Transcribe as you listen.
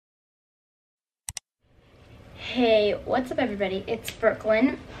Hey, what's up everybody? It's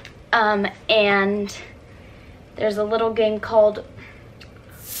Brooklyn, and there's a little game called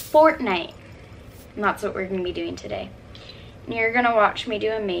Fortnite, and that's what we're gonna be doing today. And you're gonna watch me do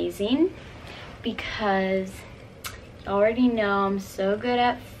amazing, because you already know I'm so good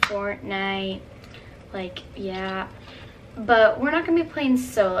at Fortnite, like, yeah. But we're not gonna be playing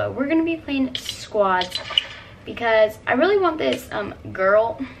solo, we're gonna be playing squads, because I really want this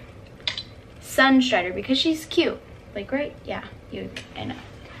girl, Sunstrider, because she's cute. Like, right? Yeah, I know.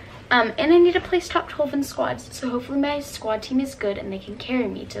 And I need to place top 12 in squads, so hopefully my squad team is good and they can carry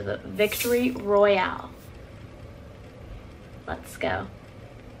me to the victory royale. Let's go.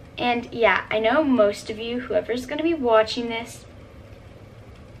 And yeah, I know most of you, whoever's gonna be watching this,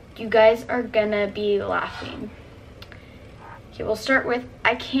 you guys are gonna be laughing. Okay, we'll start with,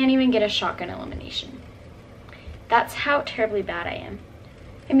 I can't even get a shotgun elimination. That's how terribly bad I am.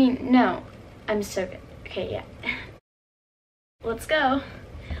 I mean, no. I'm so good. Okay, yeah. Let's go.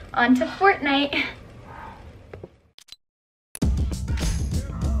 On to Fortnite.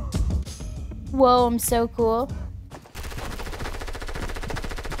 Whoa, I'm so cool.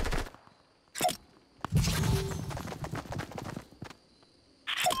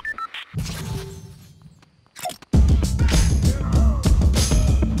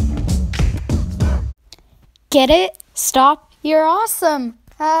 Get it? Stop. You're awesome.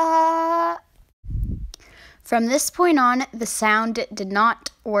 From this point on, the sound did not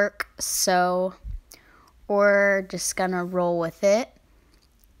work, so we're just gonna roll with it.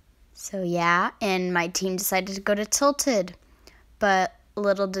 So yeah, and my team decided to go to Tilted. But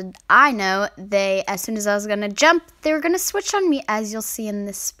little did I know, as soon as I was gonna jump, they were gonna switch on me, as you'll see in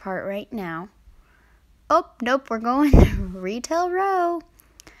this part right now. Oh, nope, we're going retail row.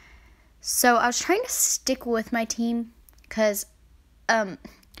 So I was trying to stick with my team, because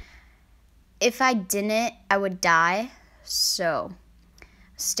if I didn't, I would die. So,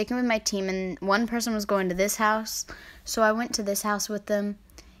 sticking with my team, and one person was going to this house, so I went to this house with them,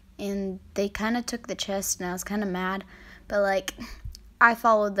 and they kind of took the chest, and I was kind of mad, but like, I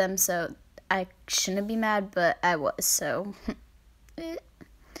followed them, so I shouldn't be mad, but I was, so.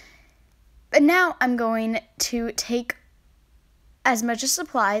 But now I'm going to take as much as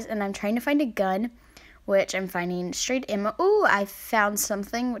supplies, and I'm trying to find a gun, which I'm finding straight ammo. Ooh, I found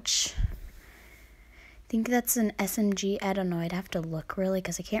something, which I think that's an SMG. I don't know. I'd have to look really,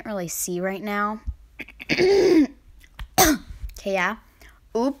 because I can't really see right now. Okay, yeah.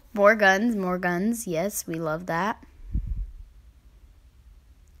 Oop, more guns, more guns. Yes, we love that.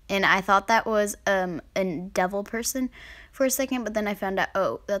 And I thought that was a devil person for a second, but then I found out,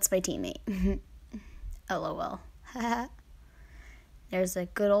 oh, that's my teammate. LOL. There's a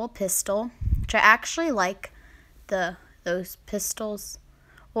good old pistol, which I actually like those pistols.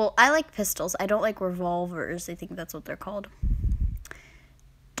 Well, I like pistols. I don't like revolvers. I think that's what they're called.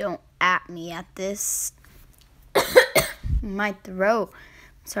 Don't at me at this. My throat.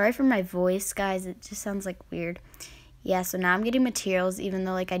 Sorry for my voice, guys. It just sounds like weird. Yeah, so now I'm getting materials, even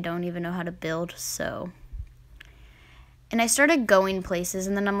though like I don't even know how to build, so. And I started going places,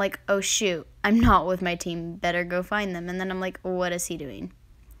 and then I'm like, oh shoot, I'm not with my team. Better go find them. And then I'm like, what is he doing?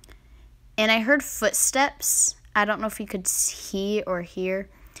 And I heard footsteps. I don't know if you could see or hear.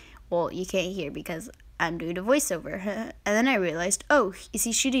 Well, you can't hear because I'm doing a voiceover. And then I realized, oh, is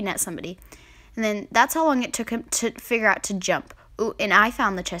he shooting at somebody? And then that's how long it took him to figure out to jump. Ooh, and I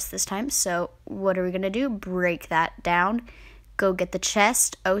found the chest this time. So what are we going to do? Break that down. Go get the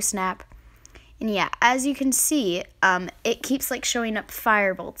chest. Oh, snap. And yeah, as you can see, it keeps like showing up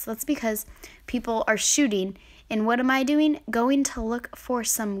firebolts. That's because people are shooting. And what am I doing? Going to look for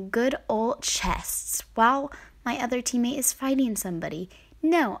some good old chests while my other teammate is fighting somebody.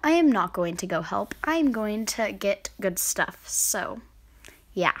 No, I am not going to go help. I'm going to get good stuff. So,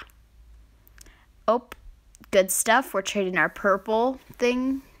 yeah. Oh, good stuff. We're trading our purple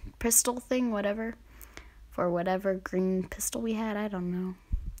thing, pistol thing, whatever, for whatever green pistol we had. I don't know.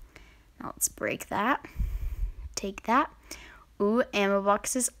 Now let's break that. Take that. Ooh, ammo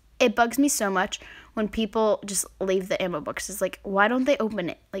boxes. It bugs me so much when people just leave the ammo boxes. Like, why don't they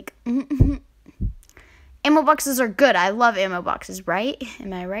open it? Like, ammo boxes are good. I love ammo boxes, right?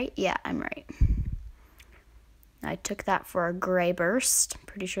 Am I right? Yeah, I'm right. I took that for a gray burst.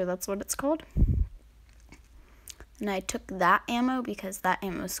 Pretty sure that's what it's called. And I took that ammo because that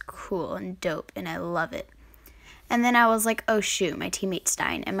ammo is cool and dope, and I love it. And then I was like, oh shoot, my teammate's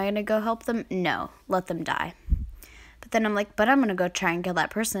dying. Am I going to go help them? No, let them die. But then I'm like, but I'm going to go try and kill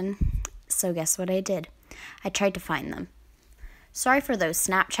that person. So guess what I did? I tried to find them. Sorry for those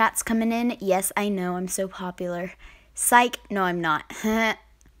Snapchats coming in. Yes, I know, I'm so popular. Psych. No, I'm not.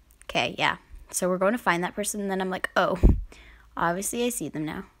 Okay, yeah. So we're going to find that person. And then I'm like, oh, obviously I see them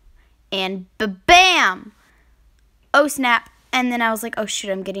now. And bam! Oh, snap. And then I was like, oh, shoot,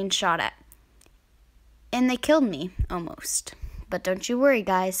 I'm getting shot at. And they killed me, almost. But don't you worry,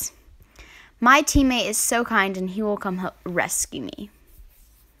 guys. My teammate is so kind, and he will come help rescue me.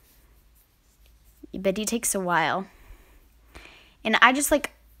 But he takes a while. And I just,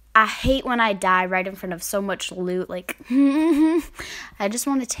 like, I hate when I die right in front of so much loot. Like, I just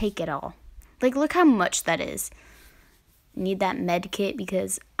want to take it all. Like, look how much that is. Need that med kit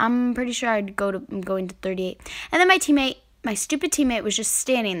because I'm pretty sure I'm going to 38. And then my stupid teammate was just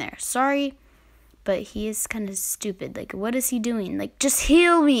standing there. Sorry, but he is kind of stupid. Like, what is he doing? Like, just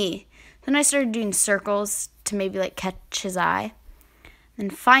heal me. Then I started doing circles to maybe, like, catch his eye. Then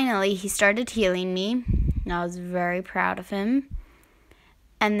finally, he started healing me. And I was very proud of him.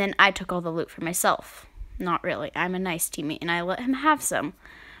 And then I took all the loot for myself. Not really. I'm a nice teammate, and I let him have some.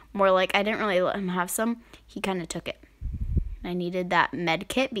 More like I didn't really let him have some. He kind of took it. I needed that med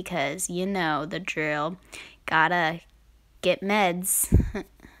kit because, you know, the drill. Gotta get meds.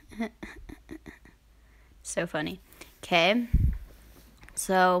 So funny. Okay.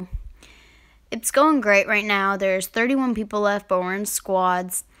 So, it's going great right now. There's 31 people left, but we're in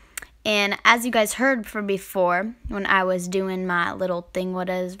squads. And as you guys heard from before, when I was doing my little thing,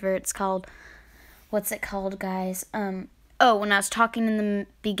 whatever it's called. What's it called, guys? Oh, when I was talking in the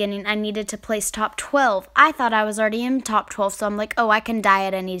beginning, I needed to place top 12. I thought I was already in top 12, so I'm like, oh, I can die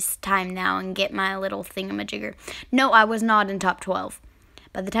at any time now and get my little thingamajigger. No, I was not in top 12.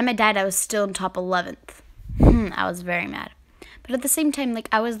 By the time I died, I was still in top 11th. I was very mad. But at the same time, like,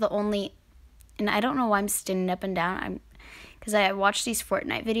 I was the only, and I don't know why I'm standing up and down. Because I watch these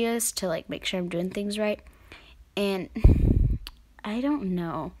Fortnite videos to, like, make sure I'm doing things right. And I don't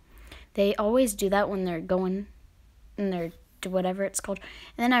know. They always do that when they're going in their whatever it's called.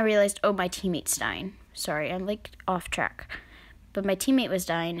 And then I realized, oh, my teammate's dying. Sorry, I'm, like, off track. But my teammate was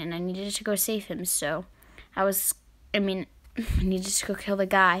dying, and I needed to go save him. So I needed to go kill the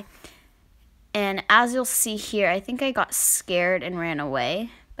guy. And as you'll see here, I think I got scared and ran away.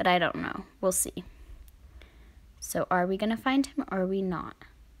 But I don't know. We'll see. So are we going to find him or are we not?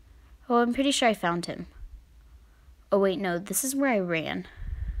 Oh, I'm pretty sure I found him. Oh, wait, no. This is where I ran.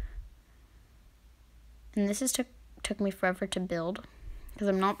 And this is took me forever to build because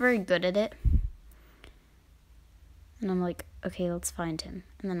I'm not very good at it. And I'm like, okay, let's find him.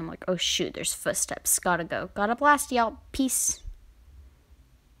 And then I'm like, oh, shoot, there's footsteps. Gotta go. Gotta blast y'all. Peace.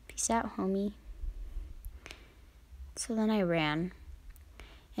 Peace out, homie. So then I ran.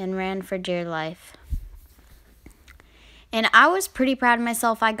 And ran for dear life. And I was pretty proud of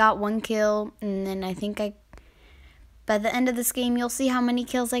myself. I got 1 kill. And then I think by the end of this game, you'll see how many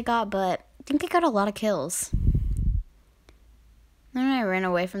kills I got. But I think I got a lot of kills. Then I ran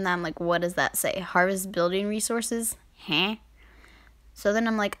away from that. I'm like, what does that say? Harvest building resources? Huh? So then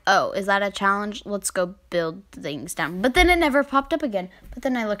I'm like, oh, is that a challenge? Let's go build things down. But then it never popped up again. But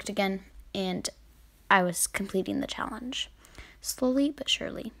then I looked again, and I was completing the challenge. Slowly but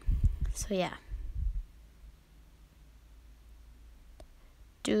surely. So yeah.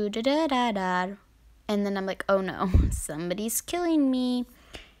 Do-da-da-da-da. And then I'm like, oh no, somebody's killing me.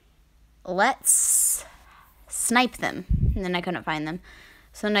 Let's snipe them. And then I couldn't find them.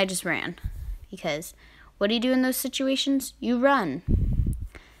 So then I just ran. Because what do you do in those situations? You run.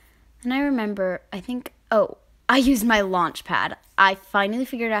 And I remember, I used my launch pad. I finally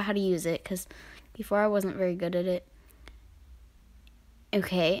figured out how to use it because before I wasn't very good at it.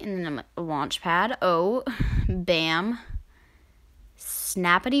 Okay, and then I'm like, launch pad. Oh, bam.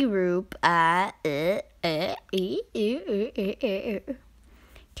 Snappity roop. Okay,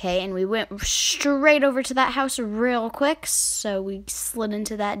 and we went straight over to that house real quick. So we slid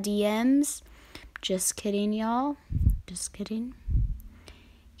into that DMs. Just kidding, y'all. Just kidding.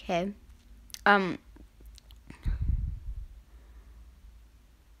 Okay.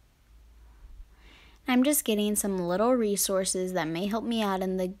 I'm just getting some little resources that may help me out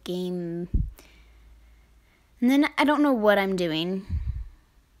in the game. And then I don't know what I'm doing.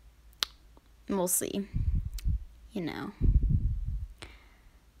 We'll see. You know.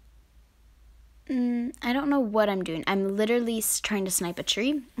 I don't know what I'm doing. I'm literally trying to snipe a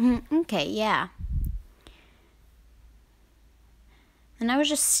tree. Okay, yeah. And I was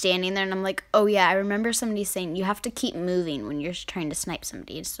just standing there and I'm like, oh yeah, I remember somebody saying you have to keep moving when you're trying to snipe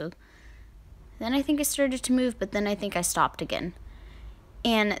somebody. So then I think I started to move, but then I think I stopped again.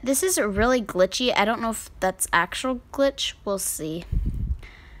 And this is really glitchy. I don't know if that's actual glitch. We'll see.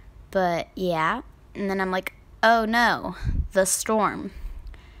 But yeah. And then I'm like, oh no, the storm.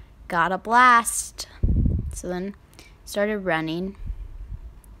 Got a blast. So then started running.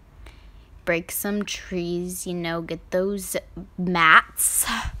 break some trees, you know, get those mats.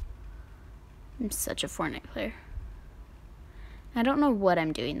 I'm such a Fortnite player. I don't know what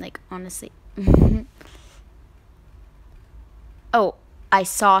I'm doing, like, honestly. Oh, I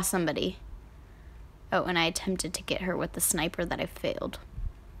saw somebody. Oh, and I attempted to get her with the sniper that I failed.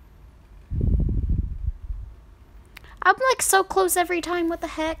 I'm like so close every time. What the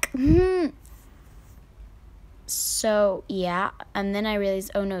heck? So, yeah. And then I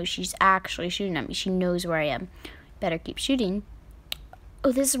realized, oh no, she's actually shooting at me. She knows where I am. Better keep shooting.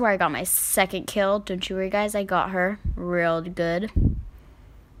 Oh, this is where I got my second kill. Don't you worry, guys. I got her real good.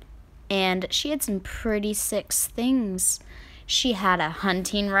 And she had some pretty sick things. She had a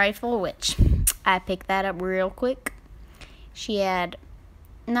hunting rifle, which I picked that up real quick. She had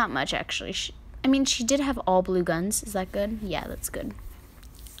not much, actually. I mean, she did have all blue guns. Is that good? Yeah, that's good.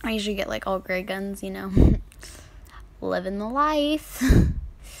 I usually get, like, all gray guns, you know. Living the life.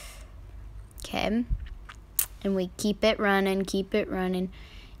 Okay. And we keep it running, keep it running.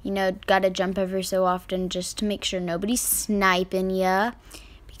 You know, gotta jump every so often just to make sure nobody's sniping ya.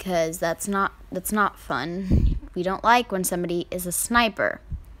 Because that's not fun. We don't like when somebody is a sniper.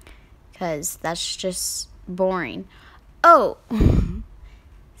 Because that's just boring. Oh!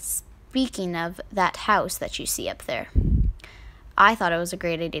 Speaking of that house that you see up there, I thought it was a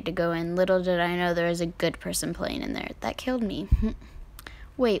great idea to go in. Little did I know there was a good person playing in there. That killed me.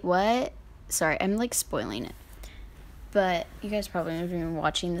 Wait, what? Sorry, I'm like spoiling it. But you guys probably haven't been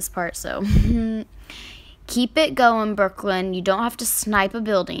watching this part, so keep it going, Brooklyn. You don't have to snipe a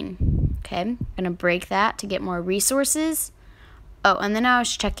building. Okay, I'm gonna break that to get more resources. Oh, and then I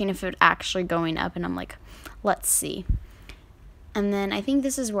was checking if it was actually going up, and I'm like, let's see. And then I think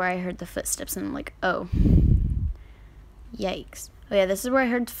this is where I heard the footsteps, and I'm like, oh, yikes. Oh yeah, this is where I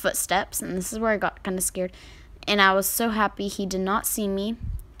heard footsteps, and this is where I got kind of scared. And I was so happy he did not see me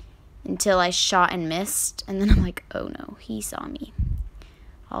until I shot and missed. And then I'm like, oh no, he saw me.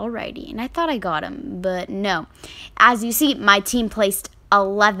 Alrighty, and I thought I got him, but no. As you see, my team placed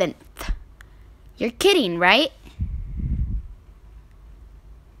 11th. You're kidding, right?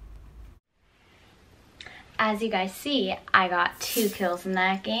 As you guys see, I got 2 kills in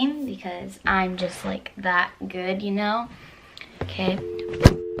that game because I'm just like that good, you know? Okay. I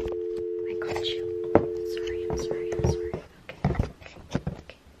got you. I'm sorry.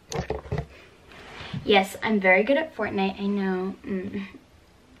 Okay. Yes, I'm very good at Fortnite, I know.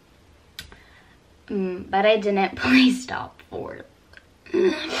 But I didn't play stop 4.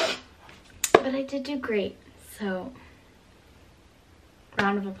 But I did do great, so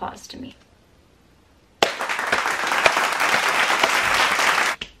round of applause to me.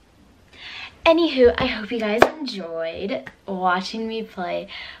 Anywho, I hope you guys enjoyed watching me play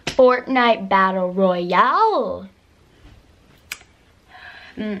Fortnite Battle Royale.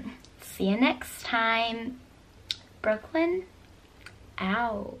 See you next time. Brooklyn,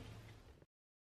 out.